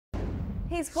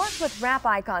He's worked with rap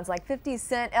icons like 50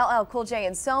 Cent, LL Cool J,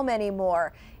 and so many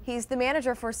more. He's the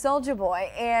manager for Soulja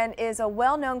Boy and is a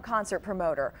well-known concert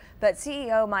promoter. But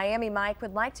CEO Miami Mike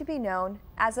would like to be known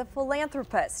as a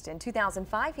philanthropist. In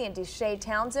 2005, he and Deshea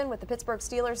Townsend with the Pittsburgh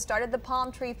Steelers started the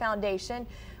Palm Tree Foundation,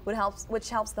 which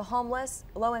helps the homeless,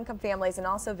 low-income families, and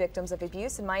also victims of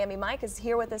abuse. And Miami Mike is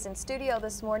here with us in studio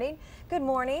this morning. Good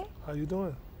morning. How you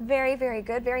doing? Very, very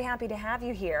good. Very happy to have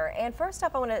you here. And first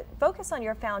off, I want to focus on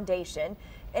your foundation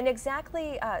and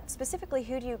exactly, specifically,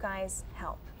 who do you guys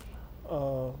help?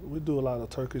 We do a lot of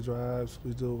turkey drives.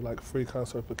 We do like free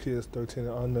concert for kids 13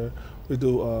 and under. We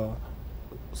do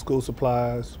school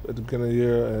supplies at the beginning of the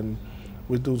year, and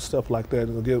we do stuff like that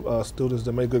and give students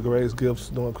that make good grades gifts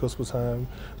during Christmas time.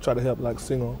 Try to help like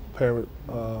single parent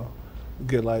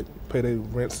get like pay their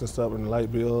rents and stuff and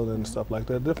light bill and stuff like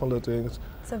that, different little things.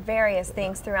 So various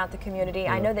things throughout the community.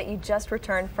 Yeah. I know that you just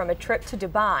returned from a trip to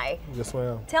Dubai. Yes,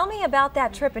 ma'am. Tell me about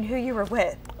that trip and who you were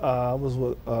with. I was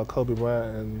with Kobe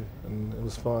Bryant, and it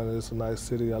was fun. It's a nice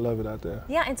city. I love it out there.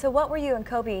 Yeah, and so what were you and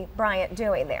Kobe Bryant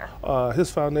doing there?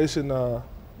 His foundation,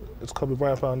 it's Kobe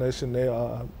Bryant Foundation.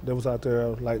 They was out there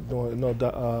like doing,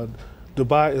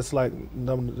 Dubai is like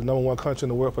the number one country in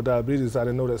the world for diabetes. I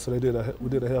didn't know that, so we did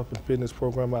a health and fitness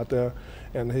program out there,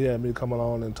 and he had me come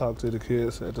along and talk to the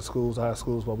kids at the schools, high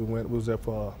schools, while we went. We was there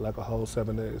for like a whole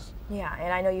 7 days. Yeah,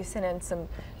 and I know you sent in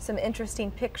some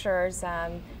interesting pictures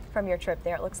from your trip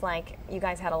there. It looks like you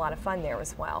guys had a lot of fun there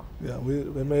as well. Yeah, we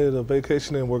made it a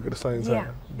vacation and work at the same time.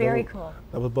 Yeah, very cool.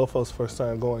 That was both of us first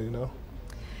time going, you know.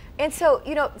 And so,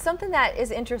 something that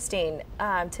is interesting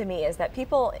to me is that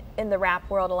people in the rap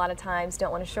world a lot of times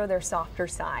don't want to show their softer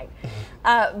side.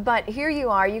 But here you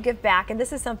are, you give back, and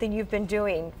this is something you've been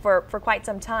doing for quite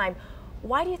some time.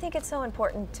 Why do you think it's so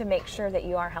important to make sure that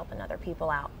you are helping other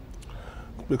people out?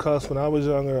 Because when I was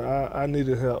younger, I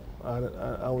needed help.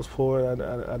 I was poor, I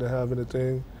didn't have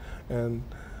anything. And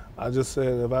I just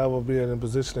said, if I ever be in a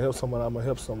position to help somebody, I'm going to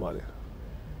help somebody.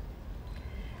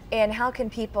 And how can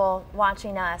people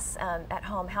watching us at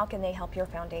home, how can they help your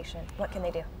foundation? What can they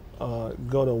do?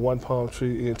 Go to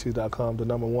onepalmtreeent.com, the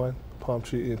number one,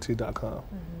 palmtreeent.com.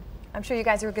 Mm-hmm. I'm sure you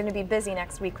guys are going to be busy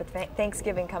next week with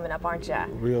Thanksgiving coming up, aren't you?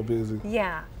 Real busy.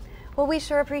 Yeah. Well, we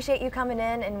sure appreciate you coming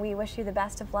in, and we wish you the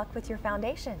best of luck with your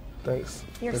foundation. Thanks.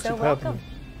 You're so welcome.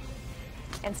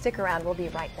 And stick around, we'll be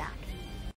right back.